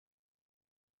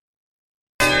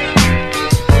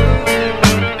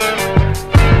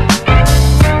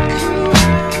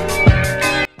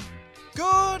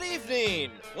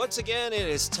once again, it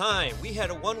is time. We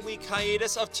had a 1-week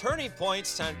hiatus of Turning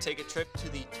Points. Time to take a trip to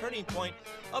the turning point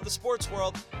of the sports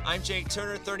world. I'm Jake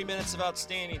Turner, 30 minutes of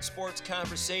outstanding sports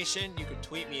conversation. You can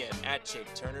tweet me at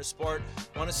Jake Turner Sport.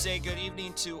 Want to say good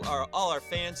evening to all our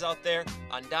fans out there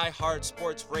on Die Hard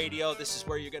Sports Radio. This is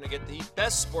where you're going to get the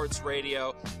best sports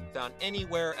radio found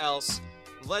anywhere else.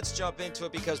 Let's jump into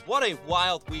it because what a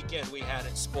wild weekend we had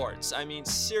in sports. I mean,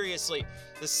 seriously,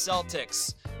 the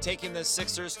Celtics taking the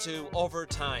Sixers to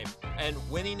overtime and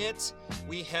winning it.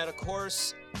 We had, of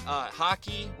course,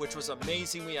 hockey, which was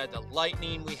amazing. We had the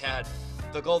Lightning. We had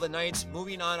the Golden Knights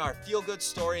moving on our feel-good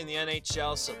story in the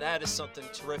NHL. So that is something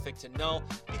terrific to know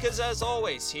because, as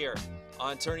always, here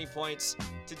on Turning Points,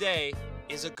 today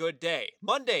is a good day.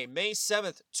 Monday, May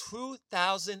 7th,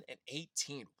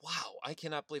 2018. Wow, I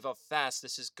cannot believe how fast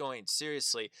this is going.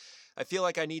 Seriously, I feel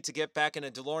like I need to get back in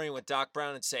a DeLorean with Doc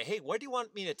Brown and say, hey, where do you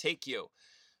want me to take you?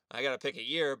 I got to pick a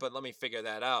year, but let me figure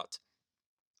that out.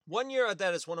 One year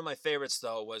that is one of my favorites,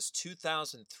 though, was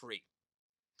 2003.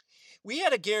 We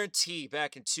had a guarantee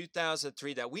back in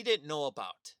 2003 that we didn't know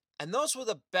about. And those were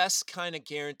the best kind of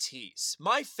guarantees.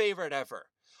 My favorite ever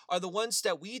are the ones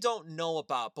that we don't know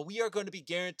about, but we are going to be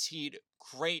guaranteed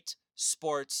great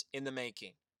sports in the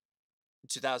making. In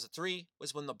 2003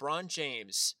 was when LeBron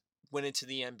James went into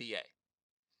the NBA.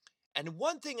 And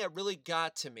one thing that really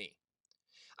got to me,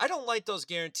 I don't like those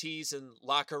guarantees in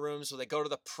locker rooms where they go to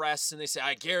the press and they say,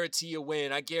 I guarantee a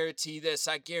win, I guarantee this,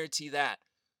 I guarantee that.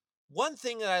 One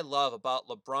thing that I love about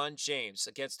LeBron James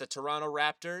against the Toronto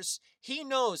Raptors, he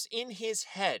knows in his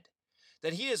head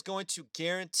that he is going to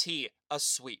guarantee a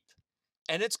sweep.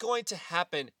 And it's going to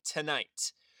happen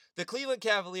tonight. The Cleveland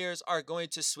Cavaliers are going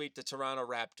to sweep the Toronto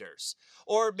Raptors.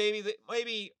 Or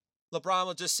maybe LeBron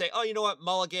will just say, oh, you know what,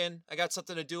 Mulligan, I got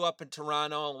something to do up in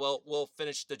Toronto, and we'll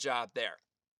finish the job there.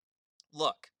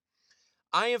 Look,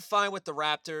 I am fine with the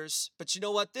Raptors, but you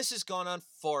know what? This has gone on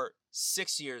for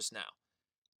 6 years now.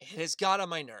 It has got on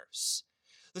my nerves.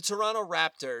 The Toronto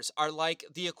Raptors are like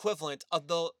the equivalent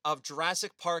of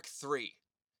Jurassic Park 3.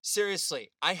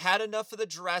 Seriously, I had enough of the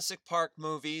Jurassic Park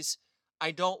movies.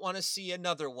 I don't want to see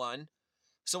another one.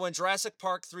 So when Jurassic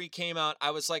Park 3 came out,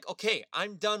 I was like, okay,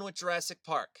 I'm done with Jurassic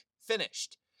Park.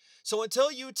 Finished. So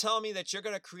until you tell me that you're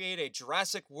going to create a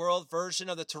Jurassic World version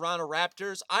of the Toronto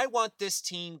Raptors, I want this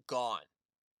team gone.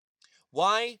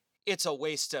 Why? It's a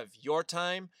waste of your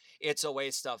time. It's a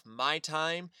waste of my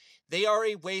time. They are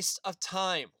a waste of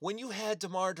time. When you had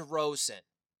DeMar DeRozan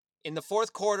in the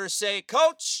fourth quarter say,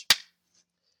 Coach,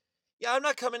 yeah, I'm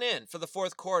not coming in for the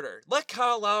fourth quarter. Let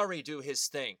Kyle Lowry do his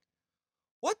thing.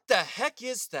 What the heck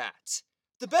is that?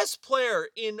 The best player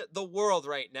in the world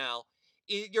right now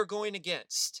you're going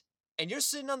against. And you're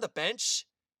sitting on the bench?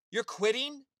 You're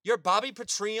quitting? You're Bobby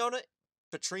Petrioning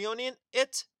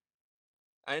it?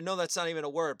 I know that's not even a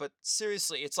word, but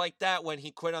seriously, it's like that when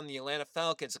he quit on the Atlanta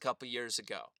Falcons a couple years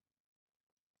ago.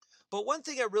 But one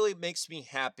thing that really makes me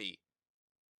happy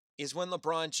is when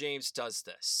LeBron James does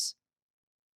this.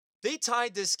 They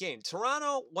tied this game.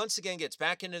 Toronto, once again, gets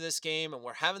back into this game, and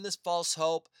we're having this false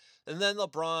hope. And then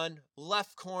LeBron,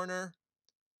 left corner,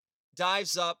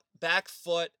 dives up, back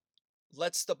foot,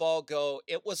 lets the ball go.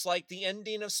 It was like the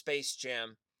ending of Space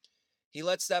Jam. He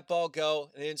lets that ball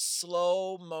go, and in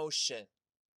slow motion,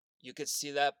 you could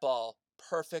see that ball,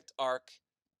 perfect arc,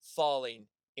 falling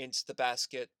into the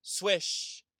basket.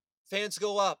 Swish. Fans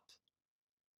go up.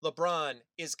 LeBron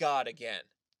is God again.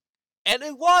 And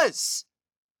it was.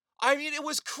 I mean, it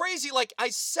was crazy. Like, I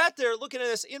sat there looking at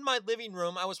this in my living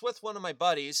room. I was with one of my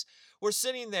buddies. We're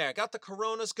sitting there, got the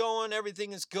Coronas going,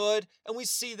 everything is good. And we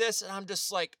see this, and I'm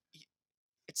just like,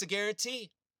 it's a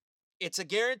guarantee. It's a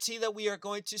guarantee that we are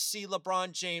going to see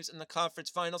LeBron James in the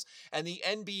conference finals, and the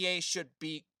NBA should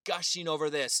be gushing over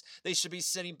this. They should be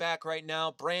sitting back right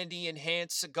now, brandy in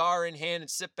hand, cigar in hand, and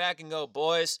sit back and go,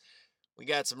 boys, we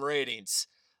got some ratings.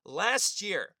 Last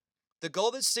year, the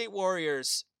Golden State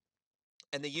Warriors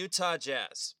and the Utah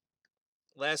Jazz,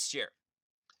 last year,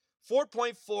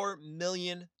 4.4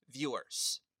 million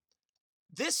viewers.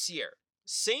 This year,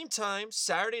 same time,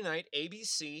 Saturday night,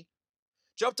 ABC,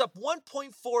 jumped up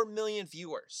 1.4 million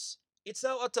viewers. It's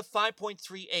now up to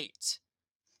 5.38.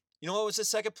 You know what was the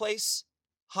second place?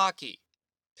 Hockey.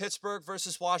 Pittsburgh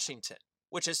versus Washington,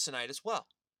 which is tonight as well.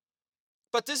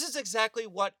 But this is exactly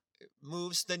what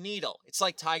moves the needle. It's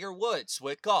like Tiger Woods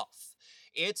with golf.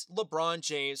 It's LeBron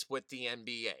James with the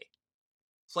NBA.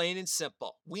 Plain and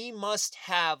simple. We must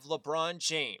have LeBron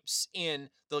James in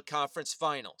the conference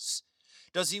finals.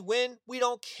 Does he win? We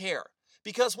don't care.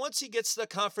 Because once he gets to the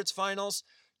conference finals,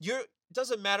 it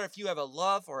doesn't matter if you have a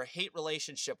love or a hate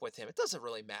relationship with him. It doesn't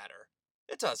really matter.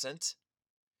 It doesn't.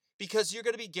 because you're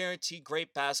going to be guaranteed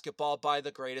great basketball by the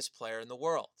greatest player in the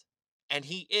world. And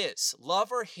he is.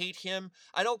 Love or hate him,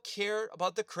 I don't care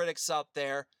about the critics out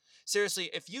there.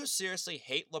 Seriously, if you seriously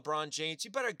hate LeBron James,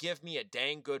 you better give me a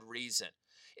dang good reason.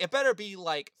 It better be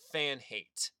like fan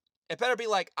hate. It better be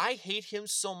like, I hate him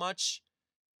so much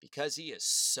because he is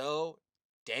so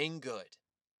dang good.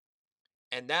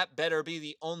 And that better be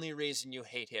the only reason you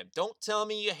hate him. Don't tell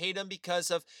me you hate him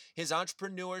because of his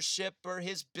entrepreneurship or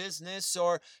his business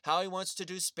or how he wants to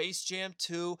do Space Jam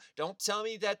 2. Don't tell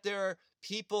me that there are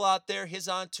people out there, his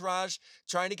entourage,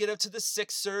 trying to get him to the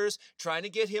Sixers, trying to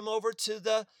get him over to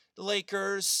the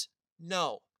Lakers.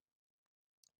 No,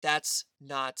 that's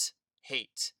not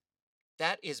hate.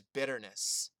 That is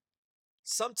bitterness.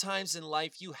 Sometimes in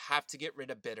life, you have to get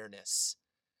rid of bitterness.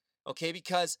 Okay,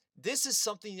 because this is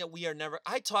something that we are never.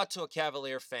 I talked to a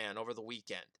Cavalier fan over the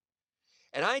weekend,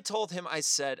 and I told him, I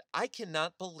said, I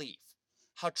cannot believe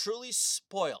how truly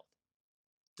spoiled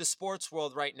the sports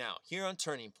world right now, here on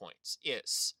Turning Points,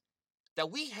 is that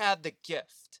we have the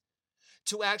gift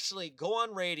to actually go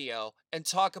on radio and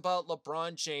talk about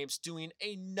LeBron James doing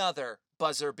another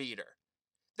buzzer beater.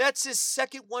 That's his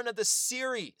second one of the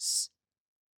series.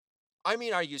 I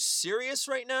mean, are you serious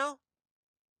right now?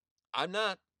 I'm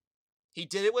not. He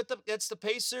did it against the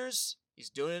Pacers. He's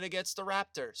doing it against the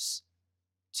Raptors.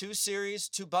 2 series,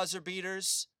 2 buzzer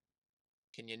beaters.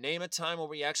 Can you name a time where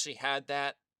we actually had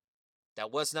that? That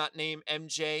was not named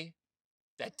MJ.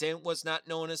 That was not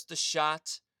known as the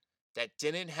shot. That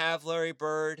didn't have Larry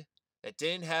Bird. That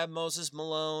didn't have Moses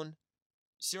Malone. You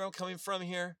see where I'm coming from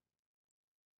here?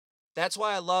 That's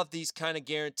why I love these kind of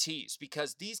guarantees,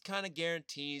 because these kind of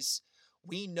guarantees,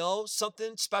 we know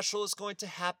something special is going to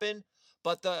happen,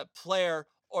 but the player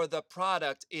or the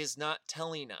product is not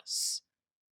telling us.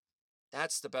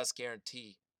 That's the best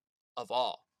guarantee of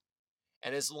all.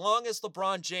 And as long as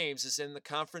LeBron James is in the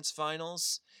conference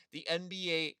finals, the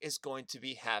NBA is going to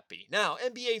be happy. Now,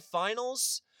 NBA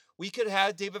finals, we could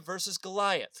have David versus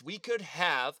Goliath. We could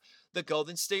have the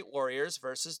Golden State Warriors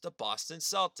versus the Boston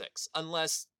Celtics,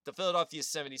 unless the Philadelphia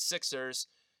 76ers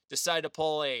decide to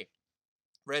pull a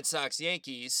Red Sox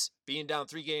Yankees, being down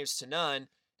 3-0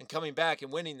 and coming back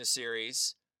and winning the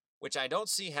series, which I don't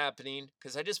see happening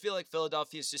because I just feel like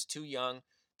Philadelphia is just too young.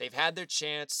 They've had their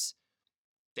chance.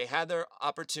 They had their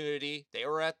opportunity. They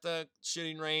were at the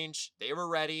shooting range. They were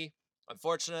ready.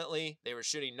 Unfortunately, they were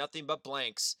shooting nothing but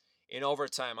blanks in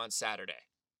overtime on Saturday.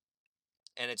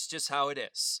 And it's just how it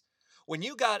is. When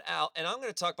you got out, and I'm going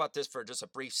to talk about this for just a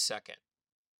brief second.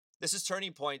 This is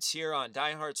Turning Points here on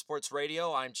Die Hard Sports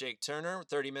Radio. I'm Jake Turner,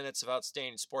 30 minutes of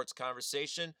outstanding sports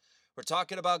conversation. We're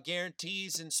talking about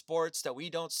guarantees in sports that we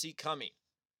don't see coming,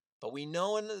 but we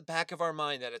know in the back of our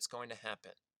mind that it's going to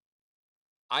happen.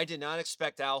 I did not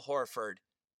expect Al Horford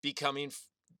becoming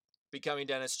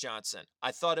Dennis Johnson.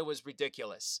 I thought it was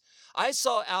ridiculous. I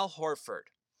saw Al Horford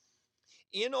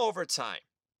in overtime,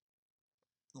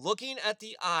 looking at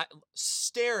the eye,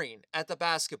 staring at the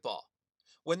basketball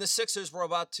when the Sixers were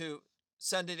about to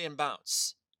send it in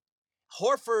bounce.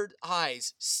 Horford's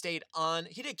eyes stayed on.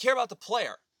 He didn't care about the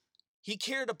player. He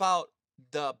cared about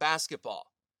the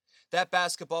basketball. That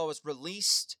basketball was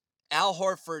released. Al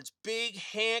Horford's big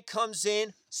hand comes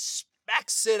in,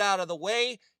 smacks it out of the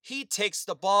way. He takes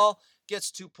the ball, gets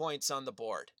 2 points on the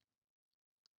board.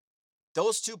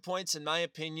 Those 2 points, in my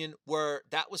opinion,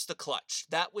 that was the clutch.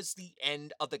 That was the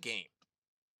end of the game.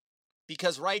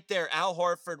 Because right there, Al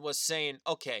Horford was saying,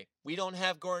 okay, we don't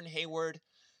have Gordon Hayward.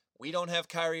 We don't have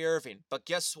Kyrie Irving. But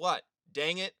guess what?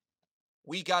 Dang it.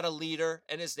 We got a leader,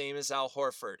 and his name is Al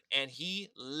Horford. And he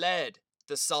led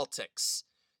the Celtics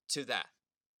to that.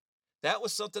 That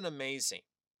was something amazing.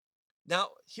 Now,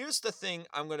 here's the thing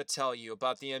I'm going to tell you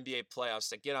about the NBA playoffs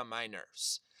that get on my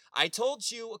nerves. I told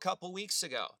you a couple weeks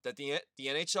ago that the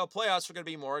NHL playoffs were going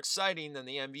to be more exciting than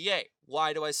the NBA.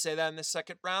 Why do I say that in the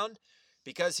second round?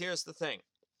 Because here's the thing.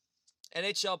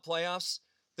 NHL playoffs,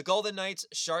 the Golden Knights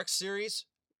Sharks series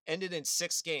ended in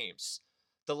 6 games.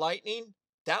 The Lightning,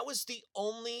 that was the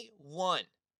only one.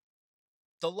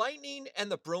 The Lightning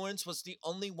and the Bruins was the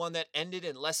only one that ended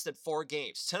in less than 4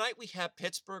 games. Tonight we have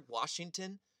Pittsburgh,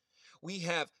 Washington. We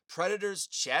have Predators,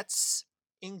 Jets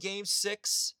in Game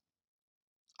 6.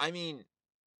 I mean,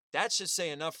 that should say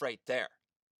enough right there.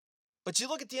 But you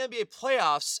look at the NBA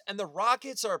playoffs, and the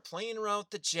Rockets are playing around with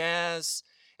the Jazz,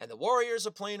 and the Warriors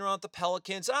are playing around with the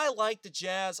Pelicans. I like the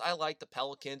Jazz, I like the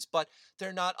Pelicans, but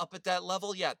they're not up at that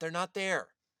level yet. They're not there.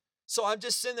 So I'm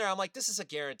just sitting there, I'm like, this is a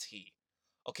guarantee.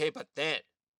 Okay, but then,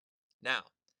 now,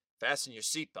 fasten your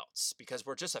seatbelts, because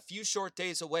we're just a few short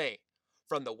days away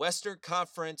from the Western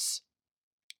Conference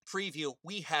preview.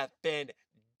 We have been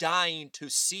dying to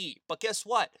see. But guess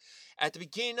what? At the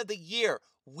beginning of the year,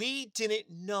 we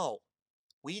didn't know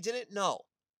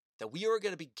that we were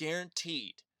going to be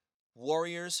guaranteed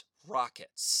Warriors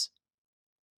Rockets.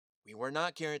 We were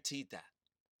not guaranteed that.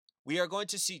 We are going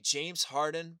to see James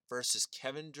Harden versus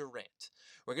Kevin Durant.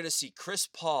 We're going to see Chris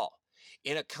Paul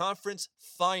in a conference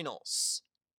finals.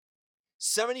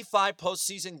 75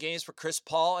 postseason games for Chris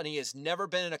Paul, and he has never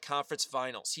been in a conference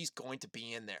finals. He's going to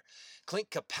be in there. Clint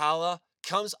Capella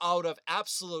comes out of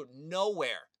absolute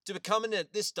nowhere to becoming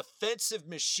this defensive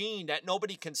machine that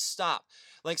nobody can stop.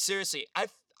 Like, seriously,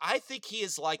 I think he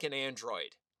is like an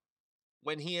android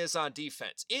when he is on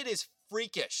defense. It is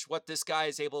freakish what this guy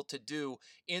is able to do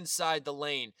inside the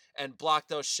lane and block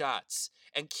those shots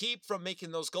and keep from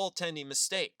making those goaltending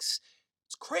mistakes.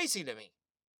 It's crazy to me.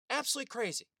 Absolutely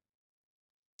crazy.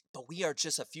 But we are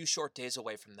just a few short days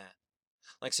away from that.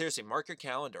 Like, seriously, mark your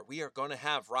calendar. We are going to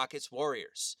have Rockets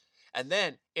Warriors. And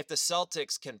then if the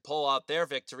Celtics can pull out their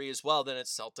victory as well, then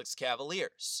it's Celtics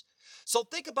Cavaliers. So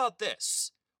think about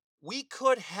this. We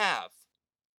could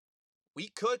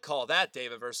call that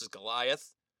David versus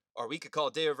Goliath, or we could call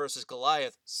David versus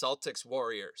Goliath Celtics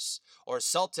Warriors or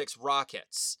Celtics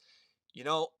Rockets. You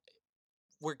know,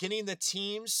 we're getting the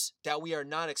teams that we are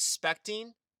not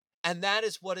expecting, and that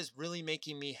is what is really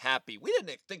making me happy. We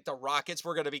didn't think the Rockets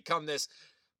were going to become this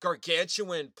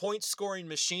gargantuan point-scoring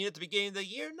machine at the beginning of the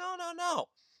year. No.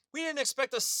 We didn't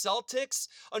expect the Celtics,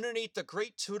 underneath the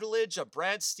great tutelage of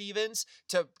Brad Stevens,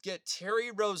 to get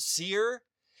Terry Rozier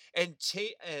and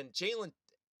Jaylen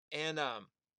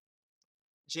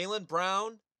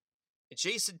Brown, and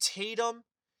Jason Tatum,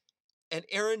 and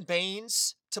Aaron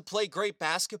Baines to play great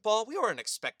basketball. We weren't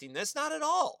expecting this, not at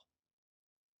all.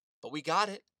 But we got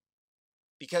it.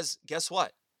 Because guess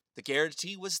what? The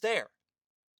guarantee was there.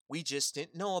 We just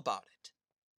didn't know about it.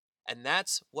 And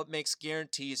that's what makes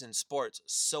guarantees in sports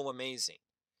so amazing.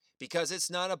 Because it's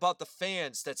not about the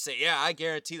fans that say, yeah, I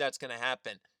guarantee that's going to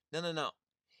happen. No.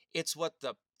 It's what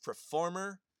the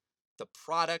performer, the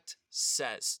product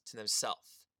says to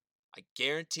themselves. I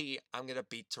guarantee I'm going to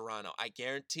beat Toronto. I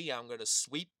guarantee I'm going to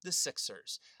sweep the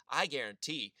Sixers. I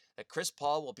guarantee that Chris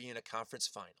Paul will be in a conference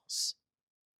finals.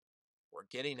 We're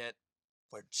getting it.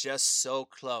 We're just so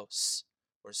close.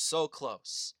 We're so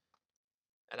close.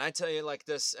 And I tell you like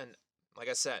this, and like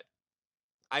I said,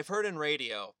 I've heard in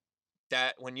radio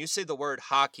that when you say the word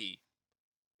hockey,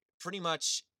 pretty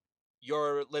much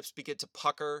your lips begin to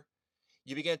pucker.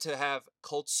 You begin to have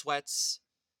cold sweats.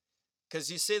 Because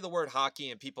you say the word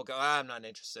hockey and people go, I'm not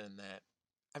interested in that.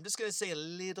 I'm just going to say a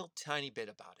little tiny bit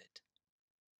about it.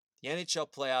 The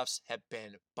NHL playoffs have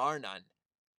been, bar none,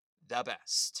 the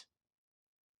best.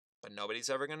 But nobody's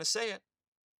ever going to say it.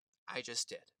 I just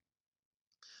did.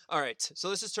 All right, so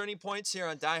this is Turning Points here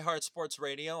on Die Hard Sports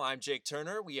Radio. I'm Jake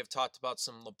Turner. We have talked about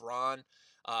some LeBron,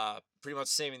 pretty much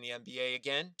saving the NBA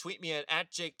again. Tweet me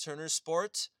at Jake Turner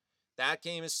Sport. That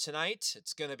game is tonight.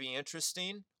 It's going to be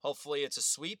interesting. Hopefully it's a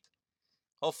sweep.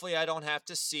 Hopefully I don't have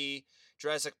to see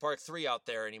Jurassic Park 3 out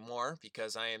there anymore,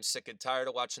 because I am sick and tired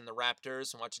of watching the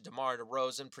Raptors and watching DeMar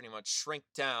DeRozan pretty much shrink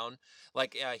down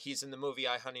like he's in the movie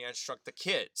I, Honey, I Shrunk the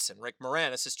Kids, and Rick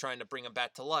Moranis is trying to bring him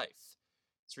back to life.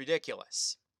 It's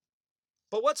ridiculous.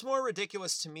 But what's more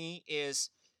ridiculous to me is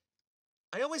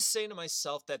I always say to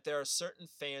myself that there are certain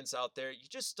fans out there you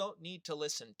just don't need to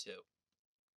listen to.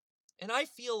 And I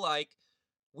feel like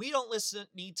we don't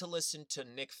need to listen to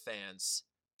Knicks fans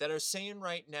that are saying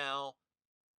right now,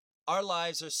 our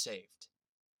lives are saved.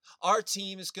 Our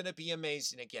team is going to be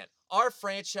amazing again. Our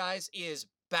franchise is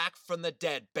back from the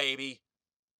dead, baby.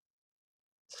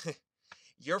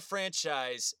 Your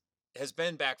franchise has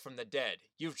been back from the dead.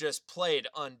 You've just played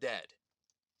undead.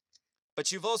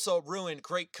 But you've also ruined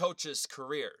great coaches'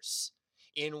 careers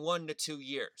in 1 to 2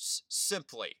 years.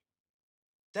 Simply.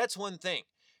 That's one thing.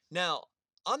 Now,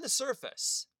 on the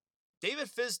surface, David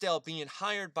Fizdale being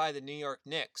hired by the New York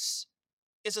Knicks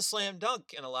is a slam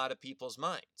dunk in a lot of people's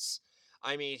minds.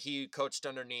 I mean, he coached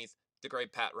underneath the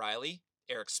great Pat Riley,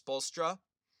 Eric Spoelstra.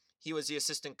 He was the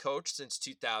assistant coach since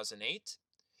 2008.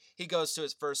 He goes to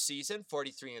his first season,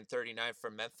 43-39 for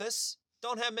Memphis.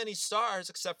 Don't have many stars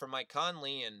except for Mike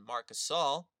Conley and Marc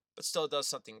Gasol, but still does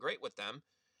something great with them.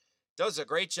 Does a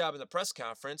great job in the press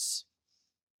conference.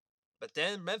 But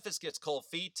then Memphis gets cold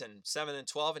feet and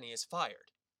 7-12 and he is fired.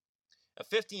 A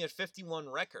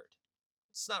 50-51 record.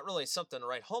 It's not really something to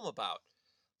write home about.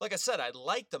 Like I said, I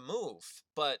like the move,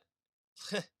 but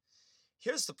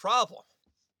here's the problem.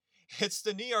 It's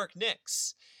the New York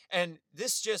Knicks. And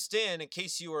this just in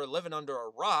case you were living under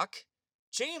a rock,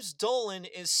 James Dolan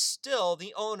is still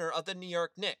the owner of the New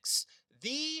York Knicks.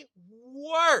 The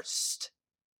worst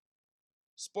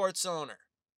sports owner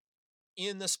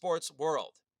in the sports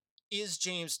world is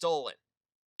James Dolan.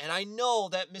 And I know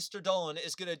that Mr. Dolan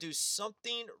is going to do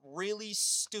something really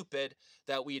stupid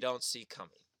that we don't see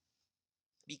coming.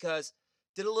 Because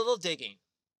did a little digging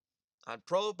on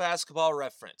Pro Basketball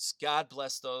Reference. God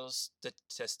bless those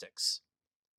statistics.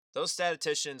 Those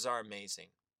statisticians are amazing.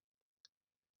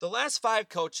 The last 5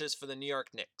 coaches for the New York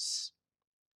Knicks: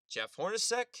 Jeff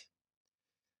Hornacek,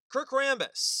 Kirk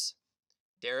Rambis,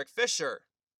 Derek Fisher,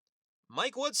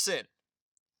 Mike Woodson,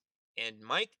 and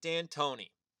Mike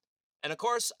D'Antoni. And of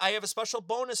course, I have a special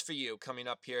bonus for you coming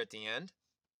up here at the end.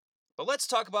 But let's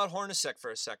talk about Hornacek for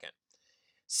a second.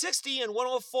 60 and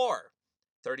 104,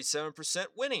 37%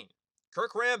 winning.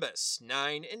 Kirk Rambis,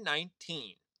 9 and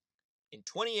 19 in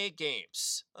 28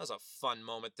 games. That was a fun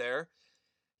moment there.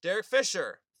 Derek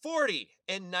Fisher, 40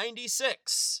 and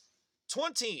 96,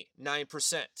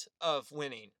 29% of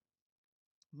winning.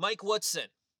 Mike Woodson,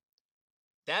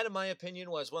 that in my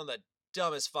opinion was one of the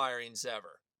dumbest firings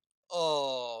ever.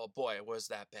 Oh boy, was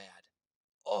that bad.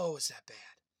 Oh, was that bad.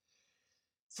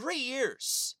 3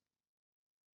 years.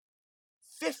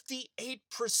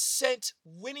 58%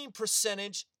 winning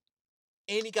percentage,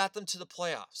 and he got them to the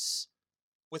playoffs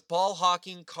with ball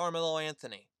hawking Carmelo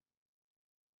Anthony.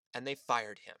 And they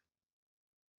fired him.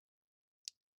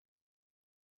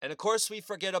 And of course, we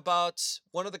forget about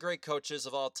one of the great coaches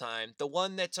of all time, the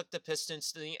one that took the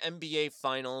Pistons to the NBA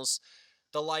Finals.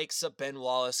 The likes of Ben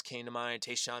Wallace came to mind,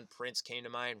 Tayshaun Prince came to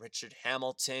mind, Richard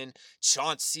Hamilton,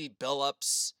 Chauncey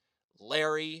Billups,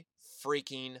 Larry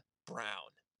freaking Brown.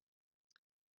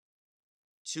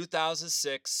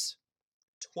 2006,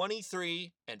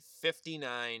 23 and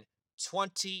 59,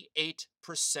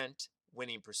 28%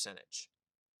 winning percentage.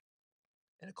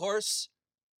 And of course,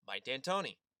 Mike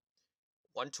D'Antoni,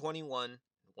 121 and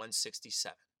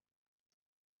 167.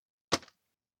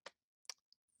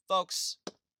 Folks,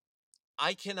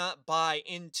 I cannot buy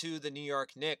into the New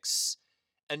York Knicks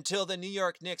until the New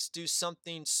York Knicks do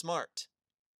something smart,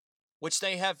 which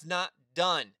they have not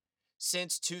done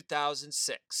since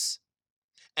 2006.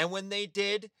 And when they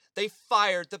did, they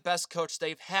fired the best coach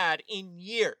they've had in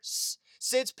years.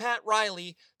 Since Pat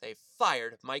Riley, they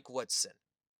fired Mike Woodson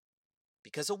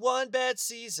because of one bad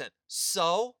season.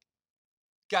 So,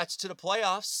 got you to the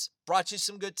playoffs, brought you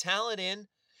some good talent in,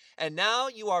 and now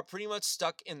you are pretty much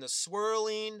stuck in the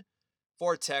swirling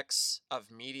vortex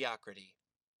of mediocrity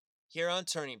here on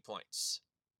Turning Points.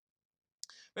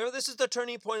 Remember, this is the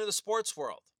turning point of the sports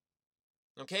world,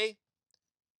 okay?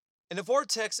 And the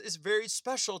vortex is very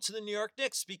special to the New York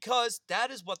Knicks because that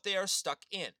is what they are stuck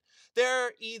in.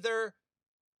 They're either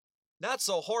not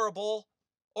so horrible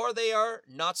or they are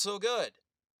not so good.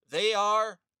 They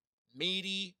are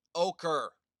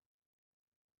mediocre.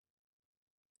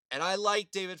 And I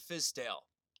like David Fizdale.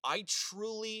 I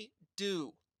truly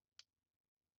do.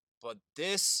 But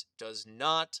this does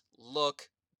not look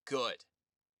good.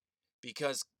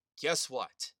 Because guess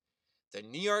what? The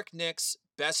New York Knicks'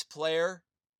 best player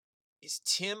is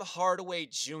Tim Hardaway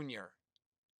Jr.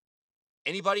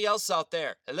 Anybody else out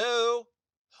there? Hello?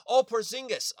 Oh,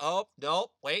 Porzingis. Oh, no,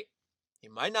 wait. He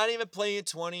might not even play in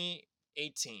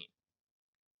 2018.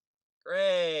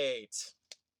 Great.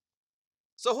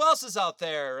 So who else is out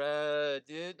there?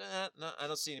 No, I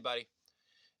don't see anybody.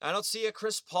 I don't see a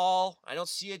Chris Paul. I don't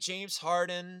see a James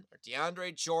Harden or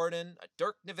DeAndre Jordan, a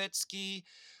Dirk Nowitzki.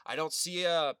 I don't see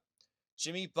a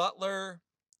Jimmy Butler.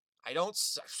 I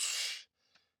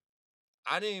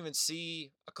didn't even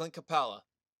see a Clint Capella.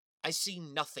 I see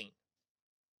nothing.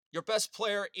 Your best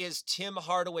player is Tim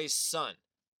Hardaway's son.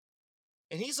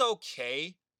 And he's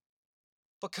okay.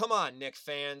 But come on, Knicks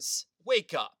fans.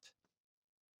 Wake up.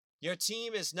 Your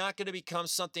team is not going to become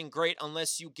something great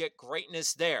unless you get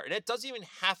greatness there. And it doesn't even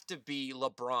have to be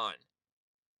LeBron.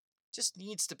 It just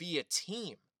needs to be a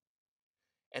team.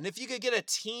 And if you could get a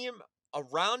team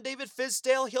around David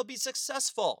Fizdale, he'll be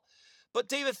successful. But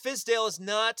David Fizdale is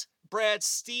not Brad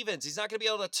Stevens. He's not going to be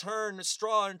able to turn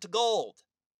straw into gold.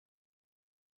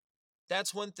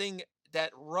 That's one thing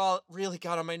that really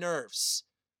got on my nerves.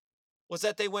 Was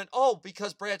that they went, oh,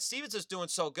 because Brad Stevens is doing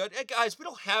so good. Hey, guys, we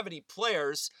don't have any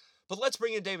players, but let's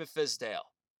bring in David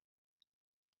Fizdale.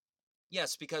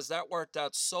 Yes, because that worked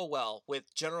out so well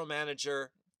with general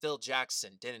manager Phil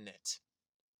Jackson, didn't it?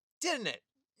 Didn't it?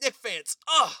 Knicks fans,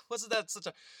 wasn't that such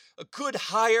a good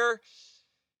hire?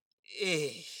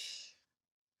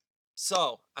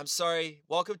 So, I'm sorry.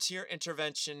 Welcome to your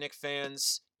intervention, Knicks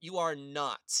fans. You are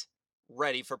not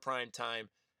ready for prime time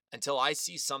until I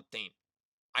see something.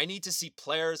 I need to see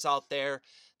players out there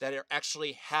that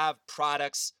actually have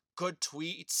products, good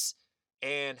tweets,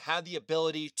 and have the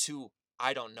ability to,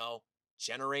 I don't know,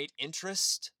 generate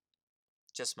interest.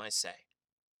 Just my say.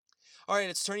 All right,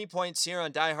 it's Turning Points here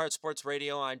on Die Hard Sports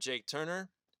Radio. I'm Jake Turner.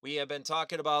 We have been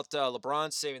talking about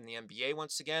LeBron saving the NBA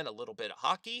once again, a little bit of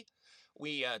hockey.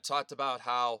 We talked about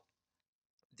how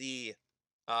the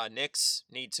Knicks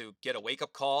need to get a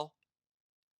wake-up call.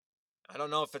 I don't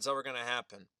know if it's ever going to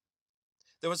happen.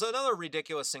 There was another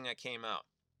ridiculous thing that came out.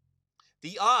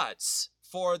 The odds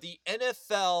for the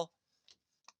NFL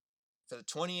for the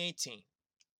 2018.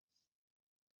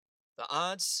 The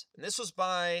odds, and this was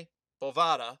by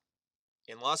Bovada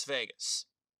in Las Vegas.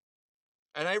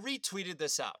 And I retweeted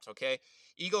this out, okay?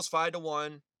 Eagles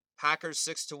 5-1, Packers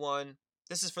 6-1.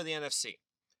 This is for the NFC.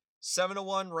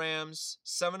 7-1 Rams,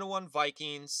 7-1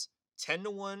 Vikings,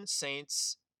 10-1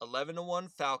 Saints, 11-1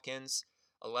 Falcons,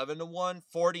 11-1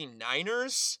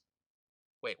 49ers.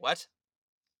 Wait, what?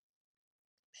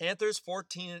 Panthers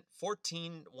 14-1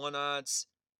 odds,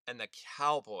 and the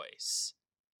Cowboys.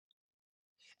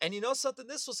 And you know something?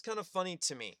 This was kind of funny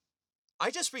to me. I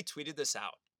just retweeted this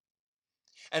out.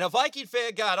 And a Viking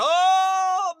fan got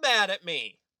all mad at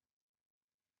me.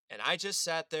 And I just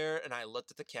sat there and I looked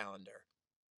at the calendar.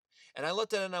 And I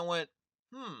looked at it and I went,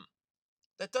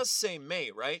 that does say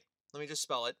May, right? Let me just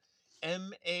spell it.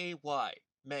 M-A-Y.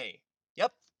 May.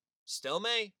 Yep. Still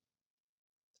May.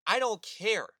 I don't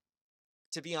care,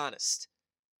 to be honest.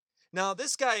 Now,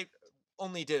 this guy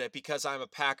only did it because I'm a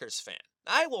Packers fan.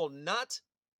 I will not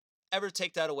ever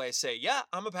take that away. Say, yeah,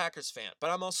 I'm a Packers fan, but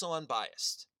I'm also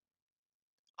unbiased.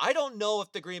 I don't know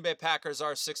if the Green Bay Packers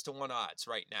are 6-1 odds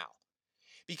right now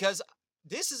because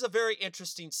this is a very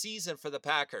interesting season for the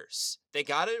Packers. They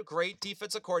got a great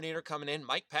defensive coordinator coming in,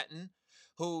 Mike Pettin,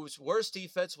 whose worst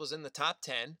defense was in the top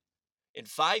 10 in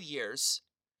 5 years.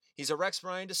 He's a Rex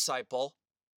Ryan disciple.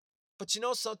 But you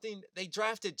know something? They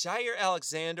drafted Jair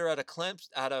Alexander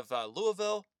out of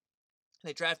Louisville.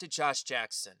 They drafted Josh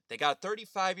Jackson. They got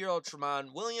 35-year-old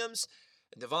Tramon Williams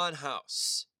and Devon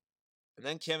House. And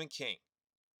then Kevin King.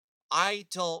 I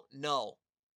don't know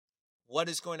what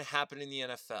is going to happen in the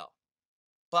NFL.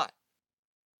 But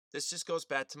this just goes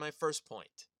back to my first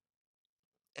point.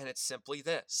 And it's simply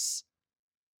this.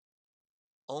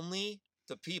 Only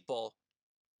the people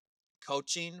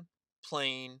coaching,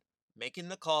 playing, making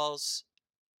the calls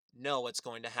know what's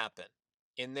going to happen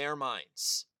in their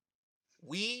minds.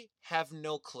 We have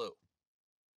no clue.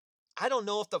 I don't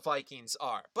know if the Vikings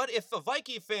are, but if a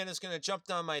Viking fan is going to jump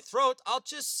down my throat, I'll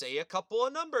just say a couple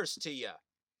of numbers to you.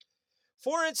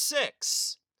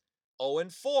 4-6,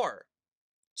 0-4,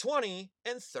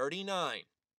 20-39.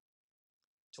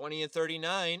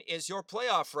 20-39 is your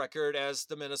playoff record as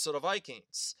the Minnesota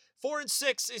Vikings.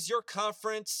 4-6 is your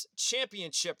conference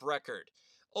championship record.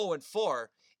 0-4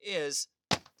 is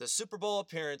the Super Bowl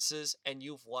appearances, and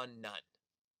you've won none.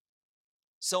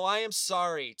 So I am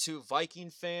sorry to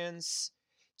Viking fans,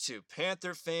 to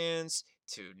Panther fans,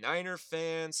 to Niner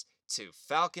fans, to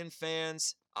Falcon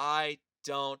fans. I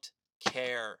don't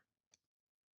care.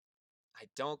 I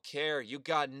don't care. You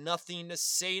got nothing to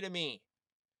say to me.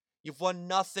 You've won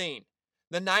nothing.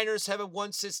 The Niners haven't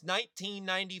won since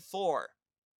 1994.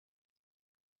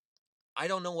 I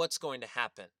don't know what's going to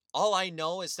happen. All I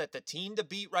know is that the team to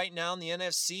beat right now in the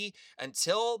NFC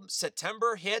until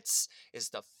September hits is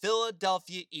the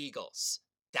Philadelphia Eagles.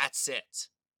 That's it.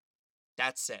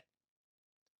 That's it.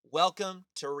 Welcome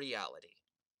to reality.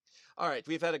 All right,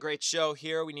 we've had a great show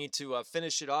here. We need to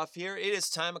finish it off here. It is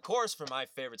time, of course, for my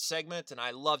favorite segment, and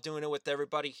I love doing it with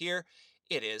everybody here.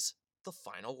 It is the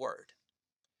final word.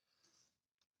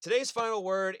 Today's final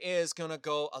word is going to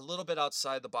go a little bit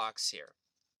outside the box here.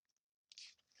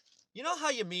 You know how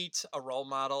you meet a role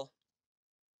model?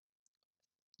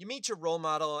 You meet your role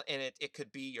model, and it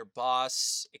could be your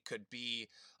boss. It could be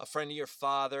a friend of your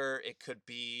father. It could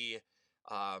be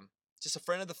just a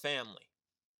friend of the family.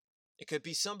 It could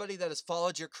be somebody that has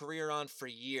followed your career on for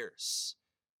years.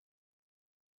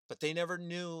 But they never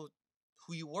knew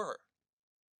who you were.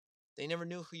 They never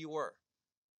knew who you were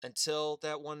until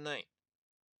that one night.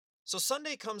 So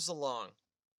Sunday comes along,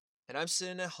 and I'm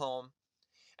sitting at home,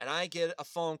 and I get a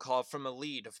phone call from a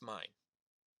lead of mine.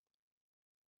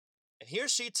 And here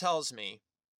she tells me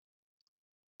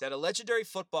that a legendary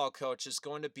football coach is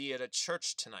going to be at a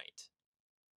church tonight.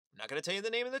 I'm not going to tell you the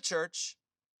name of the church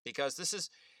because this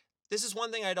is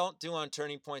one thing I don't do on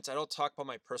Turning Points. I don't talk about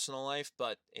my personal life,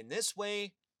 but in this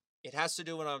way, it has to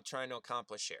do with what I'm trying to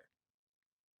accomplish here.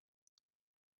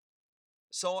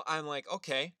 So I'm like,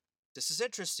 okay, this is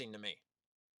interesting to me.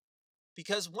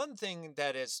 Because one thing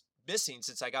that is missing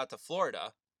since I got to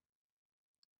Florida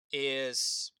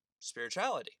is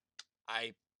spirituality.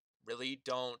 I really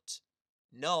don't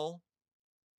know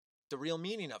the real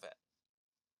meaning of it.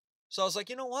 So I was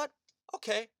like, you know what?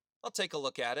 Okay, I'll take a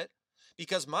look at it.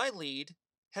 Because my lead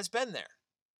has been there,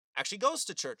 actually goes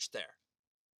to church there.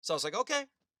 So I was like, okay.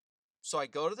 So I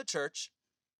go to the church,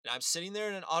 and I'm sitting there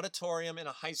in an auditorium in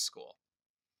a high school.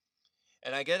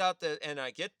 And I get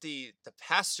the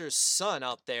pastor's son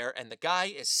out there, and the guy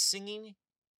is singing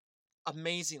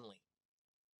amazingly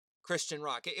Christian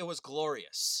rock. It was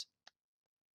glorious.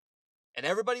 And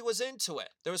everybody was into it.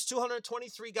 There was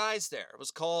 223 guys there. It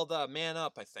was called Man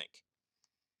Up, I think.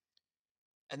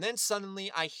 And then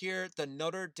suddenly I hear the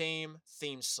Notre Dame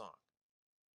theme song.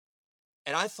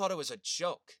 And I thought it was a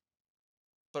joke.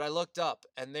 But I looked up,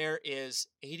 and there is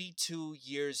 82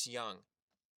 years young.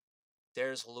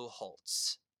 There's Lou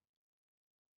Holtz.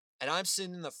 And I'm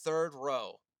sitting in the third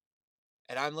row,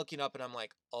 and I'm looking up, and I'm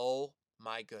like, oh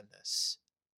my goodness.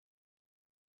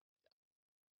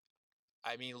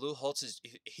 I mean, Lou Holtz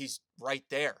he's right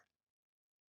there.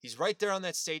 He's right there on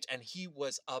that stage, and he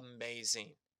was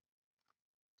amazing.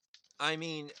 I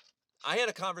mean, I had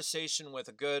a conversation with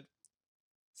a good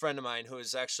friend of mine who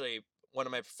is actually one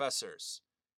of my professors.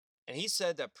 And he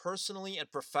said that personally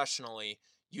and professionally,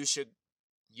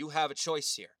 you have a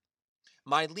choice here.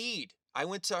 My lead, I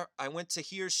went to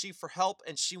he or she for help,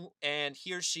 and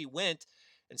he or she went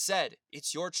and said,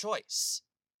 it's your choice.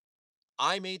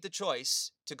 I made the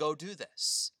choice to go do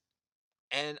this.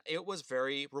 And it was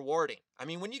very rewarding. I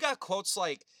mean, when you got quotes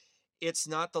like, it's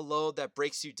not the load that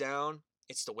breaks you down,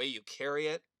 it's the way you carry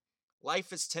it.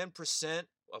 Life is 10%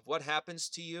 of what happens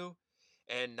to you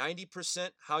and 90%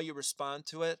 how you respond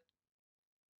to it.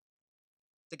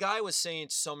 The guy was saying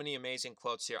so many amazing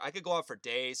quotes here. I could go on for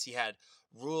days. He had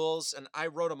rules, and I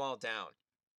wrote them all down.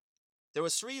 There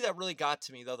was 3 that really got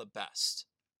to me, though, the best.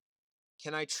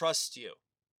 Can I trust you?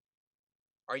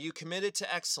 Are you committed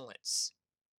to excellence?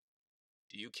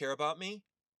 Do you care about me?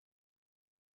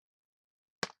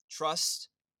 Trust,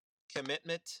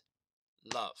 commitment,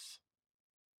 love.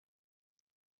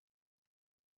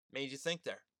 Made you think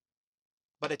there.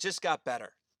 But it just got better.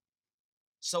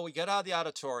 So we get out of the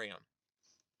auditorium,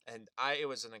 and it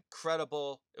was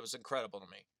incredible to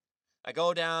me. I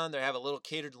go down, they have a little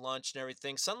catered lunch and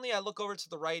everything. Suddenly I look over to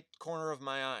the right corner of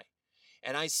my eye,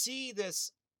 and I see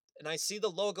the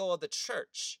logo of the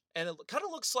church, and it kind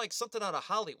of looks like something out of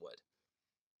Hollywood.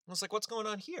 I was like, what's going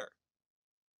on here?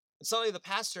 And suddenly the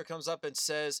pastor comes up and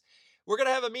says, we're going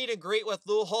to have a meet and greet with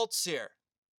Lou Holtz here.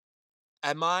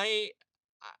 And I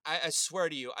swear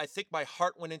to you, I think my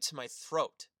heart went into my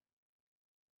throat.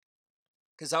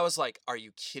 Because I was like, are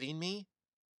you kidding me?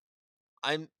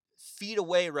 I'm feet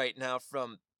away right now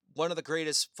from one of the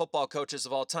greatest football coaches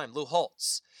of all time, Lou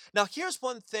Holtz. Now, here's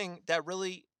one thing that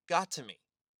really got to me.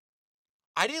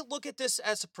 I didn't look at this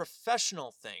as a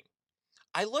professional thing.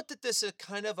 I looked at this as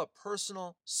kind of a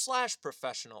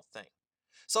personal/professional thing.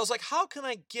 So I was like, how can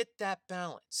I get that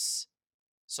balance?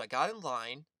 So I got in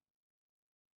line,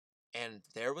 and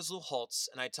there was Lou Holtz,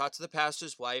 and I talked to the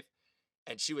pastor's wife,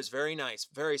 and she was very nice,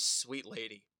 very sweet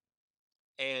lady.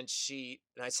 And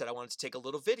I said, I wanted to take a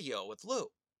little video with Lou.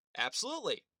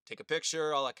 Absolutely. Take a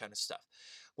picture, all that kind of stuff.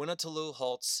 Went up to Lou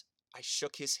Holtz. I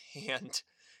shook his hand.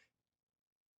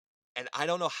 And I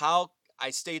don't know how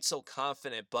I stayed so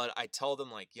confident, but I told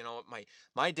him, like, you know,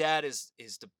 my dad is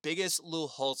the biggest Lou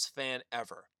Holtz fan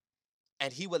ever.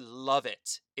 And he would love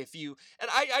it if you, and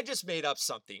I just made up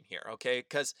something here, okay?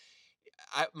 Because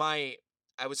I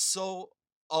was so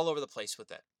all over the place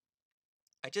with it.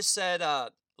 I just said,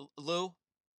 Lou,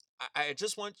 I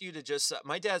just want you to just,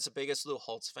 my dad's the biggest Lou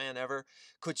Holtz fan ever.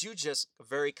 Could you just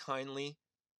very kindly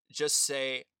just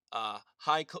say,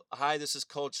 hi, this is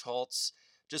Coach Holtz.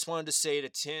 Just wanted to say to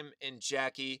Tim and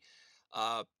Jackie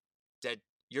that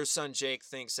your son Jake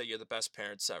thinks that you're the best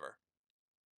parents ever.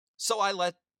 So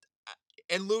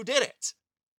and Lou did it.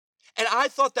 And I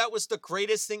thought that was the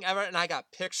greatest thing ever. And I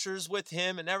got pictures with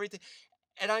him and everything.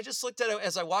 And I just looked at it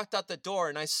as I walked out the door,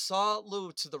 and I saw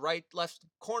Lou to the left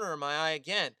corner of my eye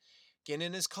again, getting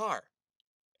in his car.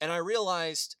 And I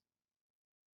realized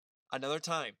another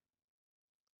time.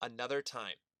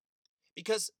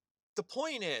 Because the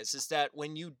point is that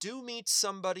when you do meet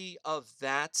somebody of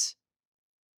that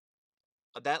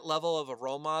level of a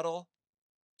role model,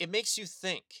 it makes you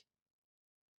think.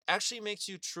 Actually makes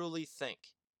you truly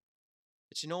think.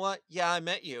 But you know what? Yeah, I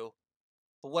met you,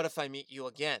 but what if I meet you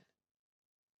again?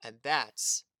 And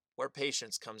that's where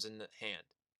patience comes in hand.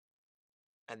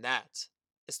 And that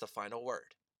is the final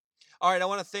word. All right, I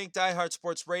want to thank Die Hard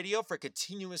Sports Radio for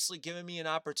continuously giving me an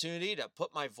opportunity to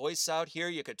put my voice out here.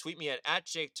 You can tweet me at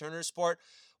Jake Turner Sport.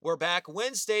 We're back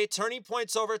Wednesday, Turning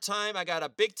Points Overtime. I got a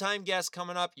big-time guest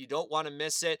coming up. You don't want to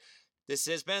miss it. This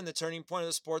has been the Turning Point of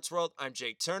the Sports World. I'm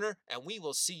Jake Turner, and we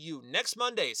will see you next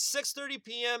Monday, 6:30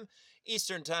 p.m.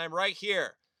 Eastern Time, right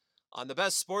here on the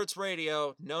best sports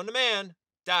radio known to man,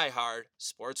 Die Hard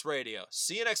Sports Radio.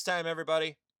 See you next time,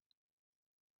 everybody.